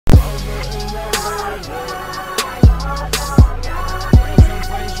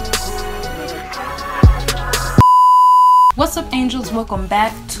What's up, angels? Welcome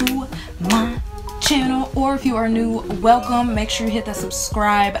back to my channel, or if you are new, welcome. Make sure you hit the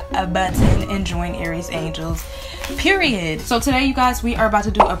subscribe button and join Aries Angels, period. So today, you guys, we are about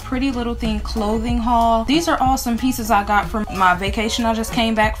to do a Pretty Little Thing clothing haul. These are all some pieces I got from my vacation I just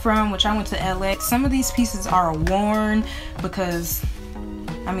came back from, which I went to LA. Some of these pieces are worn because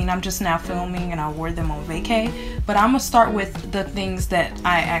I mean, I'm just now filming and I wore them on vacay, but I'm gonna start with the things that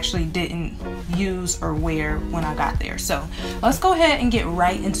I actually didn't use or wear when I got there. So let's go ahead and get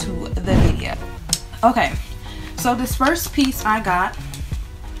right into the video. Okay, so this first piece I got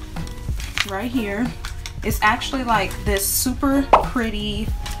right here is actually like this super pretty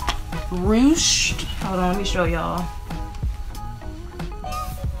ruched, hold on, let me show y'all.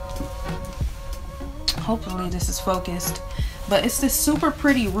 Hopefully this is focused. But it's this super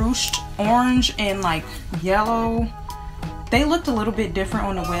pretty ruched orange and like yellow. They looked a little bit different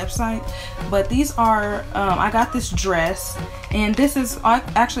on the website, but these are, I got this dress, and this is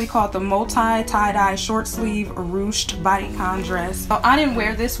actually called the multi tie-dye short sleeve ruched bodycon dress. So I didn't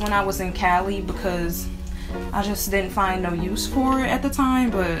wear this when I was in Cali because I just didn't find no use for it at the time,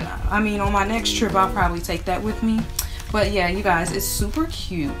 but I mean, on my next trip, I'll probably take that with me. But yeah, you guys, it's super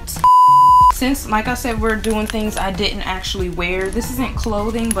cute. Since, like I said, we're doing things I didn't actually wear, this isn't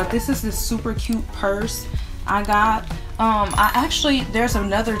clothing, but this is this super cute purse I got. There's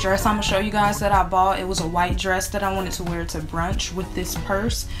another dress I'm gonna show you guys that I bought. It was a white dress that I wanted to wear to brunch with this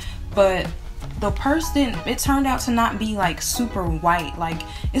purse, but the purse it turned out to not be like super white. Like,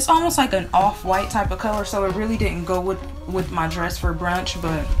 it's almost like an off-white type of color, so it really didn't go with my dress for brunch,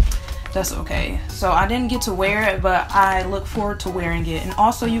 but that's okay. So I didn't get to wear it, but I look forward to wearing it. And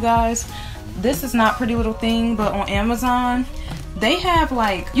also, you guys, this is not Pretty Little Thing, but on Amazon they have,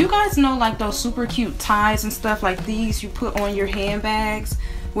 like, you guys know, like those super cute ties and stuff like these you put on your handbags.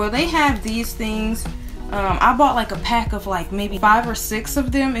 Well, they have these things. I bought like a pack of like maybe 5 or 6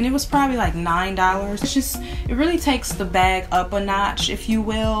 of them, and it was probably like $9. It's just, it really takes the bag up a notch, if you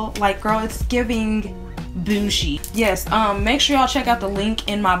will. Like, girl, it's giving bougie. Yes, make sure y'all check out the link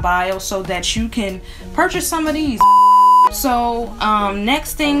in my bio so that you can purchase some of these. So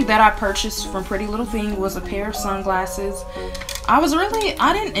next thing that I purchased from Pretty Little Thing was a pair of sunglasses.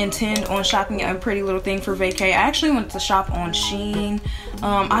 I didn't intend on shopping at Pretty Little Thing for vacay. I actually went to shop on Shein.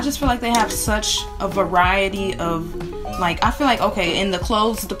 I just feel like they have such a variety of, like, I feel like, okay, in the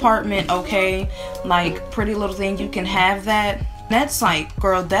clothes department, okay, like Pretty Little Thing, you can have that. That's like,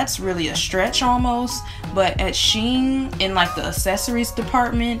 girl, that's really a stretch almost. But at Shein, in like the accessories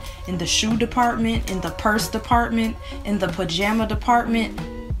department, in the shoe department, in the purse department, in the pajama department,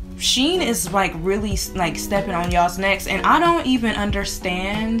 Shein is like really like stepping on y'all's necks. And I don't even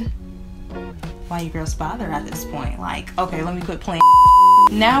understand why you girls bother at this point. Like, okay, let me quit playing.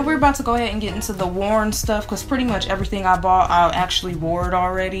 Now we're about to go ahead and get into the worn stuff, because pretty much everything I bought I actually wore it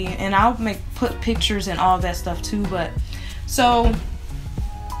already, and I'll put pictures and all that stuff too. But so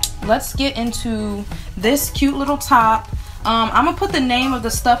let's get into this cute little top. I'm gonna put the name of the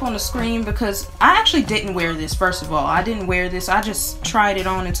stuff on the screen because I actually didn't wear this. First of all, I didn't wear this. I just tried it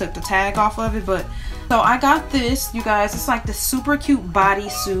on and took the tag off of it. But so I got this, you guys. It's like this super cute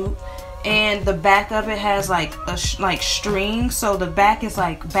bodysuit, and the back of it has like a string, so the back is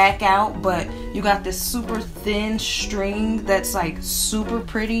like back out, but you got this super thin string that's like super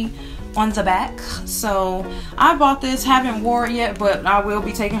pretty on the back. So I bought this, haven't wore it yet, but I will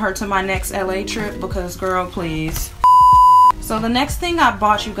be taking her to my next LA trip because, girl, please. So the next thing I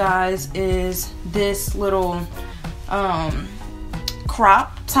bought, you guys, is this little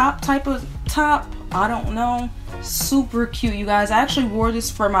crop top type of top. I don't know, super cute, you guys. I actually wore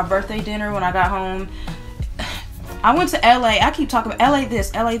this for my birthday dinner when I got home. I went to LA. I keep talking about LA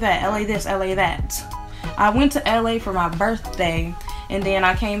this, LA that, LA this, LA that. I went to LA for my birthday, and then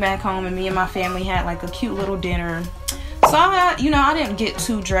I came back home and me and my family had like a cute little dinner. So I didn't get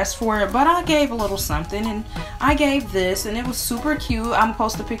too dressed for it, but I gave a little something, and I gave this, and it was super cute. I'm gonna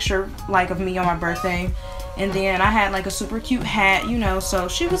post a picture like of me on my birthday, and then I had like a super cute hat, you know, so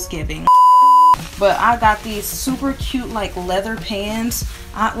she was giving. But I got these super cute like leather pants.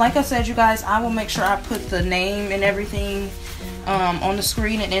 Like I said, you guys, I will make sure I put the name and everything on the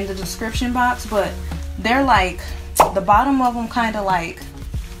screen and in the description box. But they're like, the bottom of them kind of like,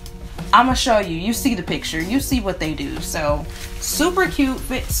 I'm gonna show you. You see the picture. You see what they do. So super cute,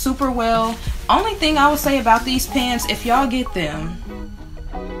 fit super well. Only thing I would say about these pants, if y'all get them,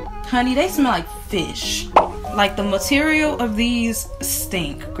 honey, they smell like fish. Like, the material of these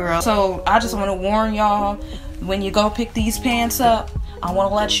stink, girl. So I just want to warn y'all, when you go pick these pants up, I want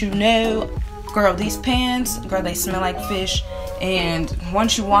to let you know, girl, these pants, girl, they smell like fish. and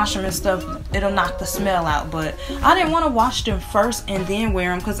once you wash them and stuff, it'll knock the smell out. But I didn't want to wash them first and then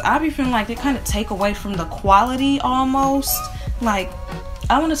wear them, because I be feeling like they kind of take away from the quality almost. Like,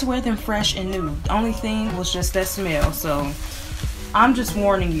 I wanted to wear them fresh and new. The only thing was just that smell. So I'm just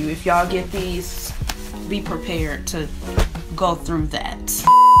warning you, if y'all get these, be prepared to go through that.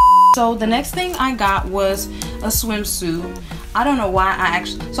 So the next thing I got was a swimsuit. I don't know why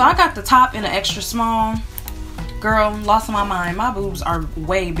so I got the top in an extra small. Girl, lost my mind. My boobs are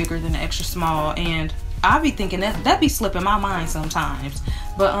way bigger than the extra small, and I be thinking that be slipping my mind sometimes.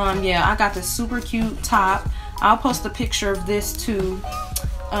 But yeah, I got this super cute top. I'll post a picture of this too,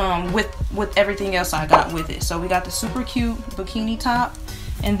 with everything else I got with it. So we got the super cute bikini top,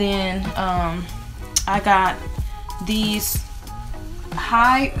 and then I got these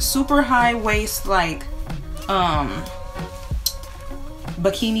super high waist, like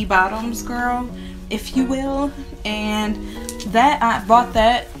bikini bottoms, girl, if you will. And that I bought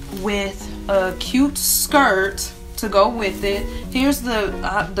that with a cute skirt to go with it. Here's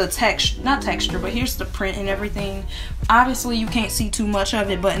the texture, not texture, but here's the print and everything. Obviously you can't see too much of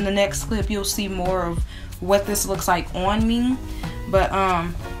it, but in the next clip you'll see more of what this looks like on me. But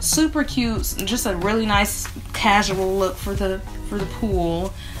super cute, just a really nice casual look for the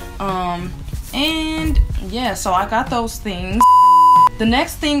pool. And yeah, so I got those things. The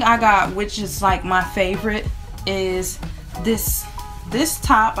next thing I got, which is like my favorite, is this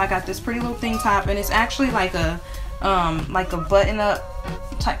top. I got this pretty little thing top, and it's actually like a button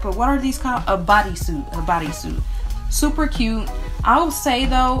up type of, what are these called? A bodysuit. Super cute. I will say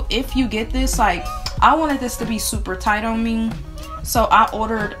though, if you get this, like, I wanted this to be super tight on me, so I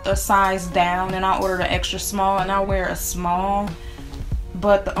ordered a size down, and I ordered an extra small, and I wear a small.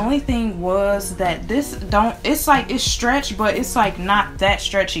 But the only thing was that this it's stretched, but it's like not that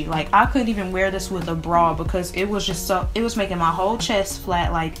stretchy. Like, I couldn't even wear this with a bra, because it was just it was making my whole chest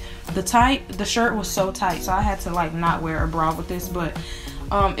flat. Like, the shirt was so tight, so I had to like not wear a bra with this. But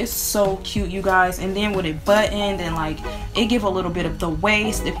it's so cute, you guys. And then with it buttoned, and like it give a little bit of the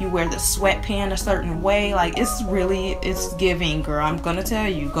waist if you wear the sweatpant a certain way. Like, it's giving, girl. I'm gonna tell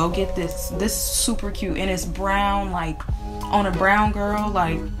you, go get this super cute, and it's brown, like on a brown girl.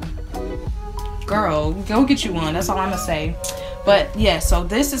 Like, girl, go get you one. That's all I'm gonna say. But yeah, so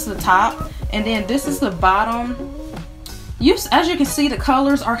this is the top, and then this is the bottom. As you can see, the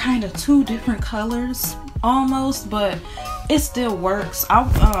colors are kind of two different colors almost, but it still works.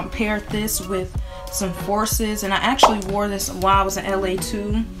 I paired this with some Forces, and I actually wore this while I was in LA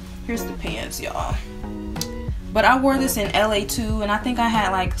too. Here's the pants, y'all. But I wore this in LA too, and I think I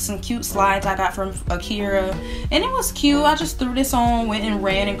had like some cute slides I got from Akira, and it was cute. I just threw this on, went and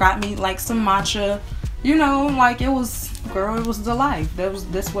ran and got me like some matcha, you know, like it was, girl, it was the life.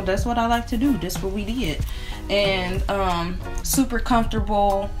 That's what I like to do. That's what we did. And super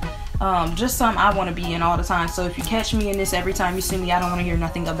comfortable. Just something I want to be in all the time. So if you catch me in this every time you see me, I don't want to hear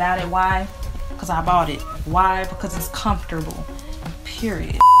nothing about it. Why? Because I bought it. Why? Because it's comfortable.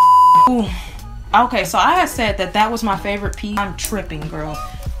 Period. Ooh. Okay, so I had said that was my favorite piece. I'm tripping, girl.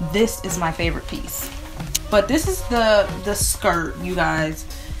 This is my favorite piece. But this is the skirt, you guys.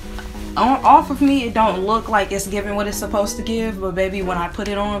 Off of me, it don't look like it's giving what it's supposed to give, but baby, when I put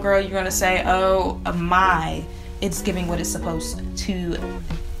it on, girl, you're gonna say, oh my, it's giving what it's supposed to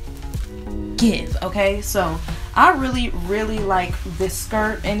give. Okay, so I really like this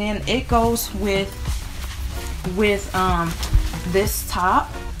skirt, and then it goes with this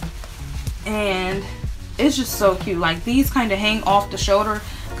top. And it's just so cute. Like, these kind of hang off the shoulder,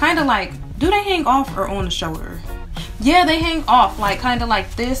 kind of like, do they hang off or on the shoulder? Yeah, they hang off, like kind of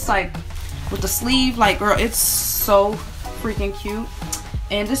like this, like with the sleeve. Like, girl, it's so freaking cute.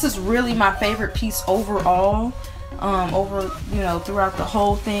 And this is really my favorite piece overall, throughout the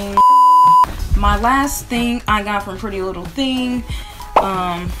whole thing. My last thing I got from Pretty Little Thing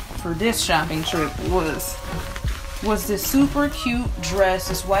for this shopping trip was this super cute dress,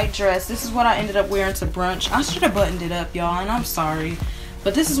 this white dress. This is what I ended up wearing to brunch. I should have buttoned it up, y'all, and I'm sorry,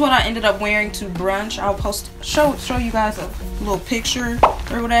 but this is what I ended up wearing to brunch. I'll show you guys a little picture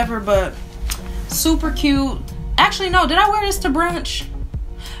or whatever. But super cute. Actually, no, did I wear this to brunch?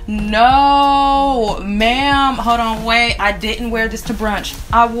 No, ma'am. Hold on, wait. I didn't wear this to brunch.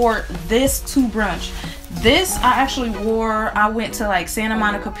 I wore this to brunch. This I actually wore, I went to like Santa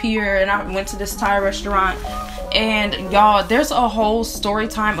Monica Pier, and I went to this Thai restaurant. And y'all, there's a whole story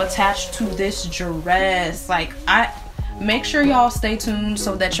time attached to this dress. Like, I make sure y'all stay tuned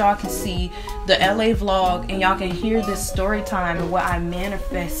so that y'all can see the LA vlog, and y'all can hear this story time and what I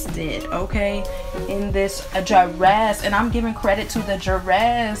manifested, okay, in this dress. And I'm giving credit to the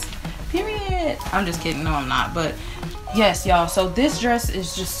dress, period. I'm just kidding. No, I'm not. But yes, y'all, so this dress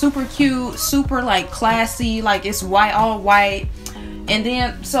is just super cute, super like classy, like it's white, all white. And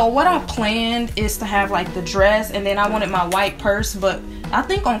then, so what I planned is to have like the dress, and then I wanted my white purse, but I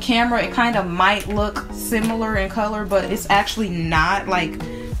think on camera it kind of might look similar in color, but it's actually not. Like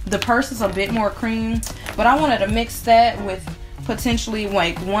the purse is a bit more cream, but I wanted to mix that with potentially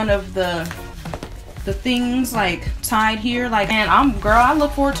like one of the things like tied here, like, and I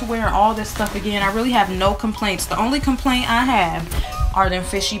look forward to wearing all this stuff again. I really have no complaints. The only complaint I have are them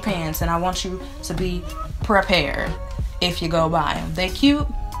fishy pants, and I want you to be prepared if you go buy them. They cute,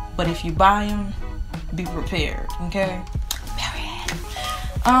 but if you buy them, be prepared, okay?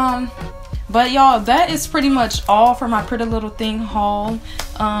 Period. But y'all, that is pretty much all for my Pretty Little Thing haul.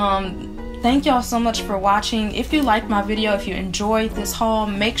 Thank y'all so much for watching. If you liked my video, if you enjoyed this haul,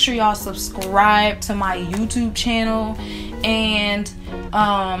 make sure y'all subscribe to my YouTube channel, and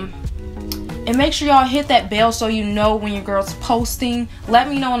make sure y'all hit that bell so you know when your girl's posting. Let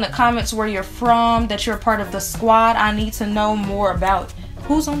me know in the comments where you're from, that you're a part of the squad. I need to know more about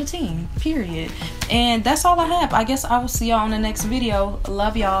who's on the team, period. And that's all I have. I guess I will see y'all in the next video.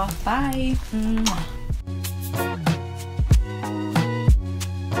 Love y'all. Bye. Mwah.